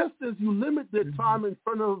 Just as you limit their time in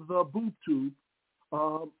front of the boob tube,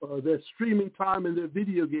 their streaming time and their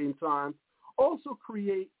video game time, also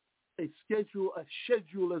create a schedule,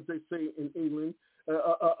 as they say in England,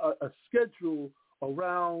 a schedule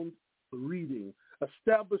around reading.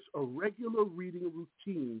 Establish a regular reading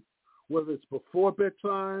routine, whether it's before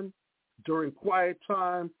bedtime, during quiet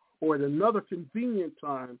time, or at another convenient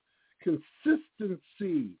time.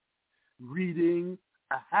 Consistency, reading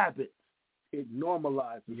a habit. It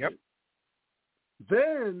normalizes it.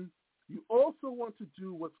 Then you also want to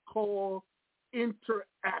do what's called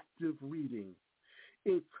interactive reading.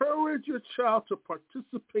 Encourage your child to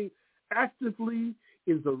participate actively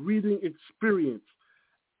in the reading experience.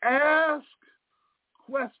 Ask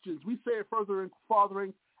questions. We say it further in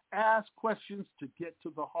fathering, ask questions to get to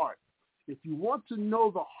the heart. If you want to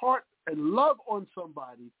know the heart and love on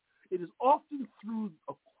somebody, it is often through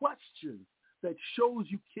a question that shows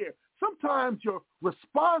you care. Sometimes your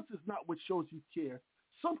response is not what shows you care.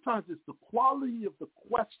 Sometimes it's the quality of the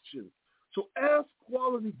question. So ask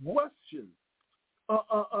quality questions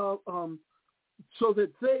so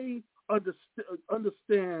that they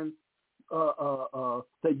understand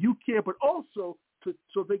that you care, but also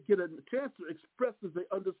so they get a chance to express as they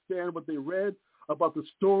understand what they read about the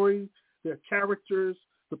story, their characters,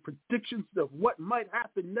 the predictions of what might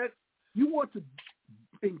happen next. You want to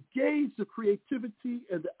engage the creativity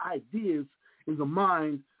and the ideas in the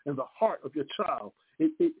mind and the heart of your child.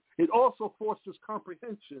 It also fosters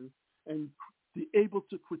comprehension and be able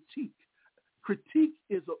to critique. Critique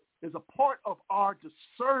is a part of our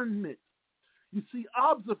discernment. You see,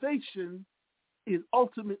 observation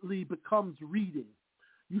ultimately becomes reading.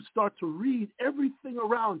 You start to read everything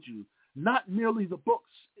around you, not merely the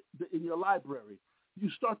books in your library. You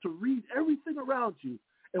start to read everything around you.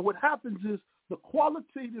 And what happens is the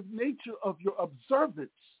qualitative nature of your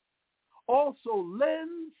observance also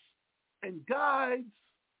lends and guides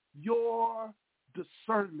your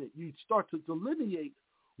discernment. You start to delineate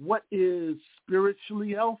what is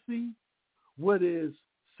spiritually healthy, what is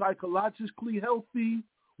psychologically healthy,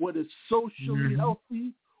 what is socially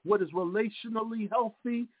healthy, what is relationally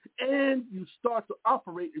healthy, and you start to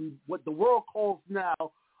operate in what the world calls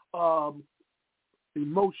now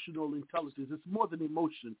emotional intelligence. It's more than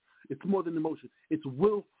emotion. It's more than emotion. It's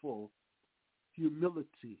willful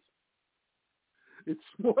humility.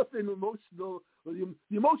 It's more than emotional. The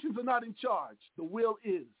emotions are not in charge. The will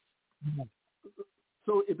is.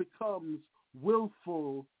 So it becomes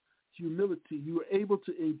willful humility. You are able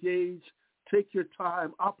to engage, take your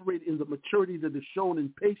time, operate in the maturity that is shown in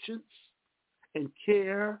patience and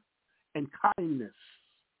care and kindness.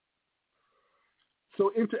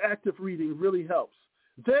 So interactive reading really helps.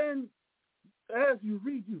 Then as you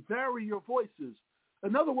read, you vary your voices.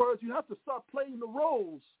 In other words, you have to start playing the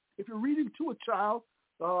roles. If you're reading to a child,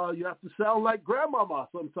 you have to sound like grandmama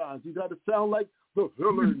sometimes. You got to sound like the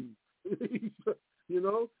villain.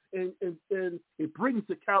 and it brings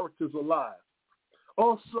the characters alive.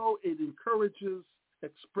 Also, it encourages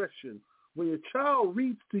expression. When your child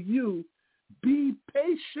reads to you, be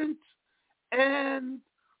patient and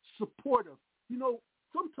supportive.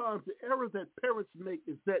 Sometimes the error that parents make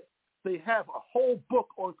is that they have a whole book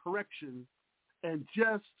on correction and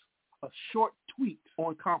just a short tweet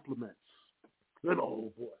on compliments.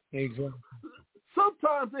 Oh boy! Exactly.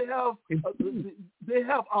 Sometimes they have an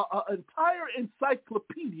entire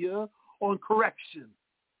encyclopedia on correction.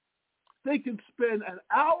 They can spend an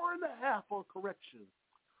hour and a half on correction,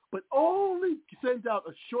 but only send out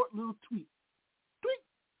a short little tweet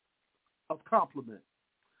of compliment.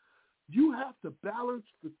 You have to balance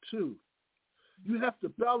the two. You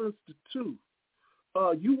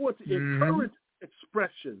want to encourage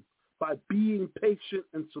expression by being patient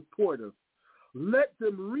and supportive. Let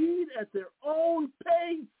them read at their own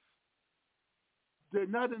pace. They're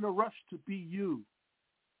not in a rush to be you.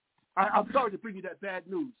 I'm sorry to bring you that bad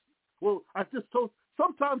news. Well, I just told,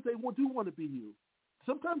 sometimes they do want to be you.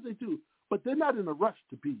 Sometimes they do, but they're not in a rush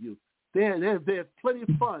to be you. They have plenty of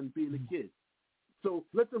fun being a kid. So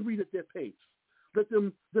let them read at their pace. Let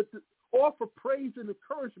them offer praise and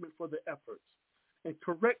encouragement for their efforts and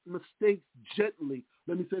correct mistakes gently.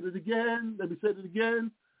 Let me say it again.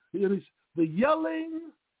 The yelling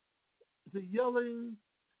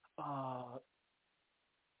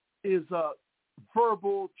is a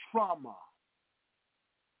verbal trauma.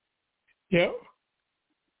 Yeah.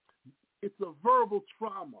 It's a verbal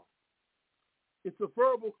trauma.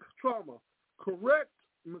 Correct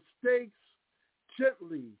mistakes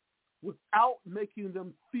gently without making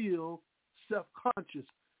them feel self-conscious.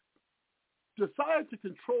 Desire to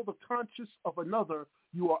control the conscience of another,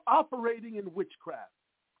 you are operating in witchcraft.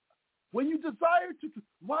 When you desire to,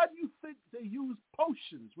 why do you think they use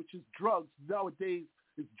potions, which is drugs? Nowadays,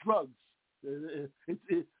 it's drugs.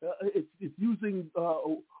 It's using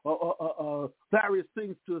various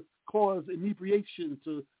things to cause inebriation,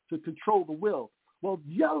 to control the will. Well,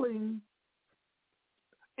 yelling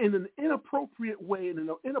in an inappropriate way, in an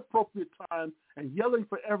inappropriate time, and yelling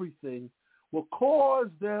for everything will cause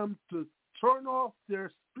them to turn off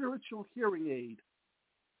their spiritual hearing aid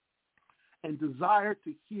and desire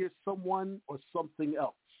to hear someone or something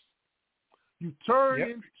else. You turn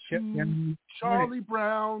into Charlie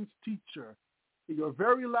Brown's teacher, your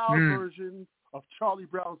very loud version of Charlie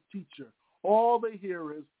Brown's teacher. All they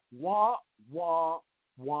hear is wah, wah,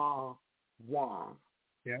 wah, wah.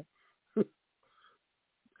 Yeah.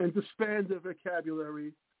 And disband their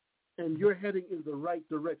vocabulary, and you're heading in the right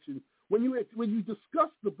direction. When you discuss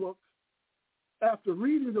the book, after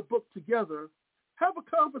reading the book together, have a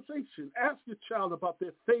conversation. Ask your child about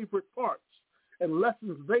their favorite parts and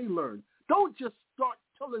lessons they learned. Don't just start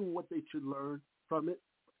telling them what they should learn from it.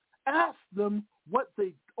 Ask them what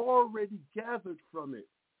they already gathered from it.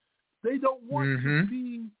 They don't want to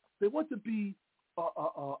be. They want to be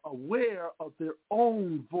aware of their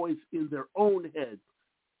own voice in their own head.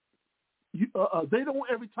 They don't.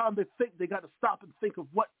 Every time they think, they got to stop and think of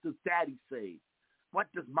what does Daddy say, what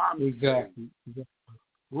does Mommy say.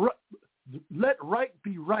 Let right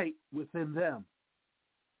be right within them.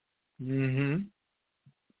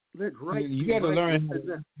 Let right. You got to learn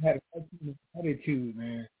how to attitude,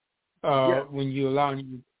 man. When you allow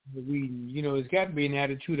you to read, it's got to be an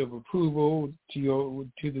attitude of approval to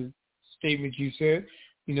the statement you said,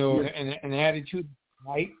 and an attitude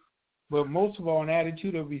of right, but most of all, an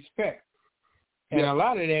attitude of respect. And a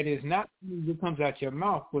lot of that is not what comes out your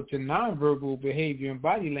mouth, but the nonverbal behavior and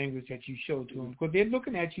body language that you show to them, because they're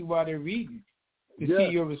looking at you while they're reading to see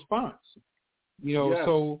your response.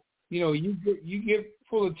 So you give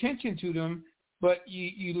full attention to them, but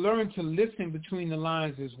you learn to listen between the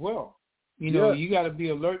lines as well. You got to be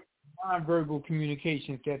alert to nonverbal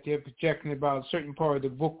communications that they're projecting about a certain part of the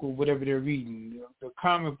book or whatever they're reading, the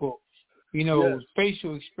comic book.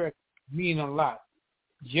 Facial expressions mean a lot.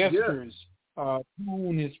 Gestures. Tone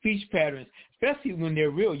and speech patterns, especially when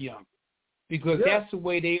they're real young, because that's the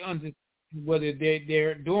way they understand whether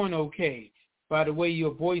they're doing okay, by the way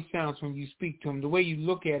your voice sounds when you speak to them, the way you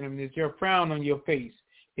look at them. Is there a frown on your face?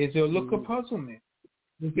 Is there a look of puzzlement?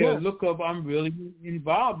 Is there a look of, I'm really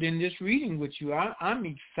involved in this reading with you. I'm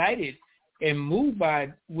excited and moved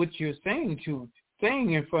by what you're saying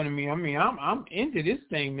in front of me. I mean, I'm into this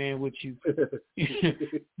thing, man, with you.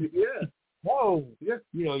 Whoa,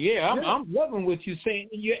 I'm loving what you're saying.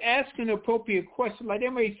 And you're asking appropriate questions. Like they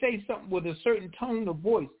may say something with a certain tone of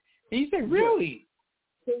voice. And you say, really?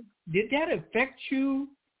 So did that affect you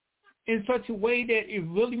in such a way that it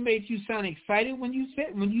really made you sound excited when you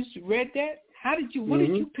read that? What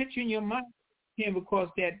did you picture in your mind came across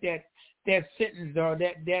that sentence or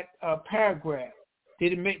that paragraph?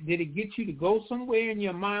 Did it get you to go somewhere in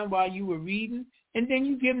your mind while you were reading? And then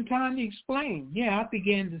you give them time to explain. Yeah, I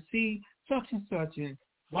began to see such and such, and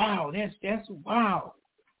wow, that's wow.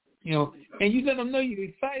 You know, and you let them know you're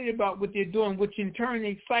excited about what they're doing, which in turn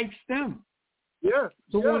excites them. Yes.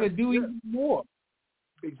 To want to do even more.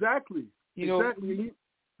 Exactly. You know, exactly.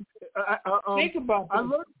 Think about that. I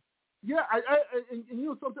learned. Yeah, and you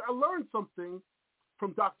know something. I learned something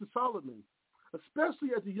from Dr. Solomon, especially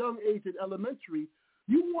at a young age in elementary.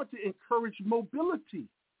 You want to encourage mobility.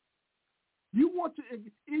 You want to,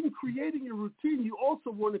 in creating a routine, you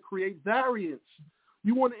also want to create variance.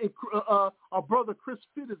 You want to, our brother Chris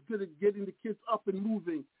Fitt is good at getting the kids up and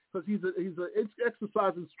moving because he's an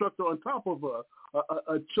exercise instructor on top of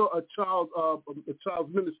a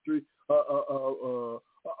child's ministry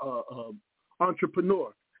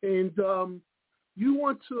entrepreneur. And you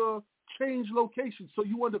want to change locations, so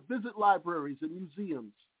you want to visit libraries and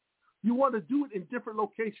museums. You want to do it in different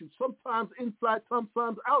locations, sometimes inside,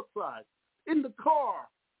 sometimes outside, in the car,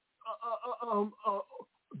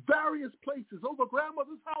 various places. Over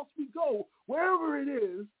grandmother's house we go. Wherever it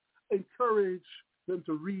is, encourage them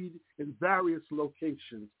to read in various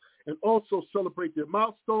locations and also celebrate their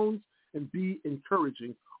milestones and be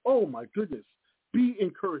encouraging. Oh, my goodness. Be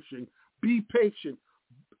encouraging. Be patient.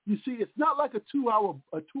 You see, it's not like a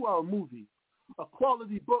two-hour movie. A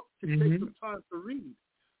quality book can take some time to read.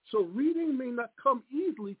 So reading may not come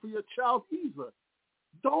easily for your child either.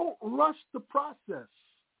 Don't rush the process.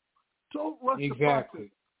 Don't rush the process.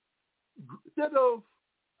 Instead of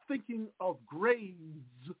thinking of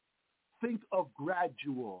grades, think of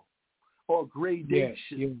gradual or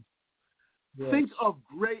gradation. Yes. Think of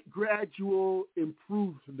gradual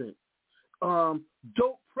improvement.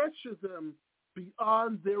 Don't pressure them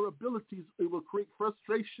beyond their abilities. It will create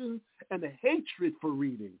frustration and a hatred for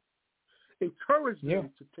reading. Encourage them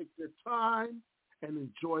to take their time and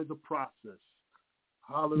enjoy the process.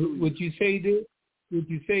 Hallelujah. Would you say this?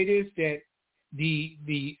 That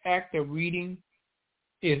the act of reading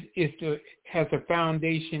has a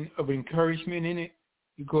foundation of encouragement in it,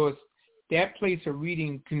 because that place of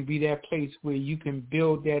reading can be that place where you can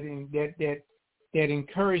build that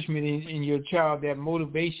encouragement in your child, that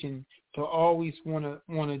motivation to always want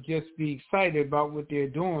to just be excited about what they're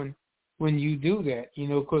doing when you do that, you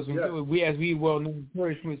know, because as we well know,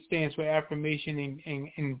 encouragement stands for affirmation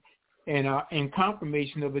and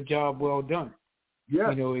confirmation of a job well done.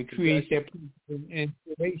 Yeah, you know, it creates that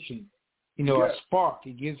inspiration, you know, a spark.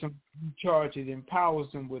 It gives them recharge. It empowers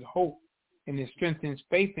them with hope, and it strengthens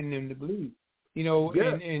faith in them to believe. You know,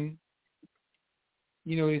 and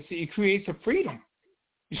you know, it creates a freedom.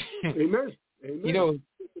 Amen. You know,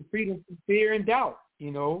 freedom from fear and doubt.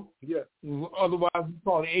 You know, otherwise we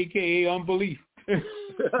call it AKA unbelief.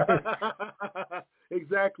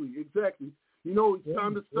 Exactly. You know, it's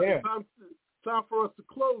time for us to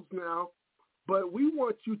close now. But we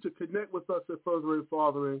want you to connect with us at Furthering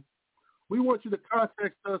Fathering. We want you to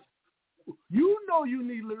contact us. You know you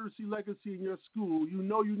need Literacy Legacy in your school. You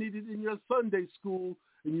know you need it in your Sunday school,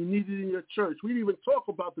 and you need it in your church. We didn't even talk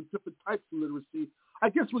about the different types of literacy. I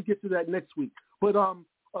guess we'll get to that next week. But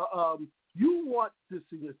you want this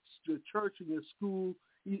in your church, in your school,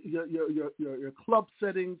 your club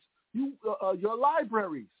settings, your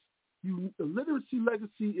libraries. Literacy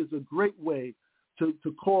Legacy is a great way to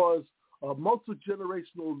cause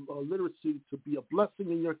multi-generational literacy to be a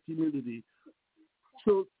blessing in your community.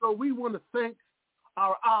 So we want to thank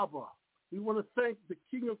our Abba. We want to thank the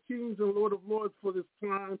King of Kings and Lord of Lords for this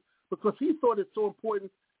time, because he thought it so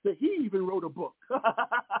important that he even wrote a book.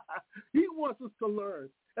 He wants us to learn.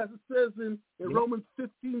 As it says in Romans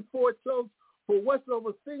 15:4, it tells, for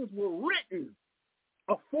whatsoever things were written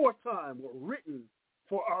aforetime were written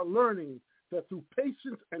for our learning, that through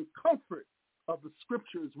patience and comfort of the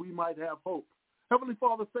scriptures we might have hope. Heavenly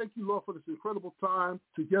Father, thank you, Lord, for this incredible time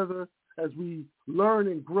together as we learn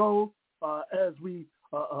and grow, as we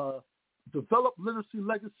develop Literacy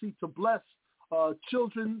Legacy to bless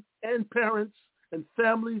children and parents and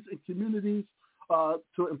families and communities,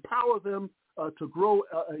 to empower them to grow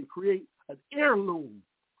and create an heirloom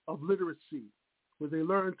of literacy where they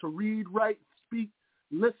learn to read, write, speak,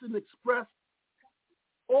 listen, express,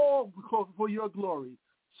 all because for your glory.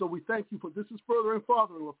 So we thank you for this is Furthering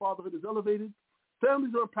Fathering, where fatherhood is elevated,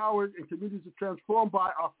 families are empowered, and communities are transformed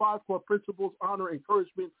by our 5 core principles: honor,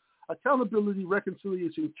 encouragement, accountability,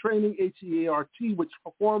 reconciliation, training, HEART, which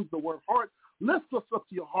forms the word heart. Lift us up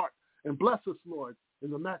to your heart and bless us, Lord,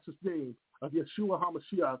 in the matchless name of Yeshua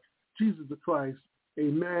HaMashiach, Jesus the Christ.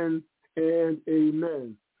 Amen and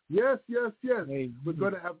amen. Yes. Hey.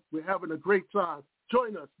 We're having a great time.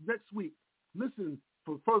 Join us next week. Listen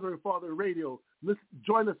for Furthering Fathering Radio.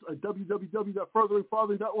 Join us at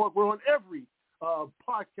www.furtheringfathering.org. We're on every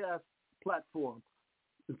podcast platform.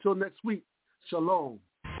 Until next week, shalom.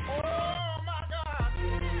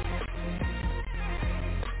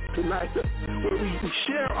 Tonight, where we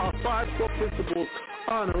share our 5 core principles: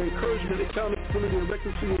 honor, encouragement, accountability, and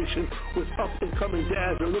reconciliation with up-and-coming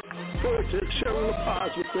dads, and look forward to sharing the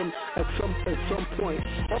pods with them at some point.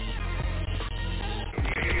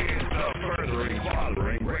 It's the Furthering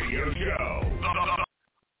Fathering Radio Show.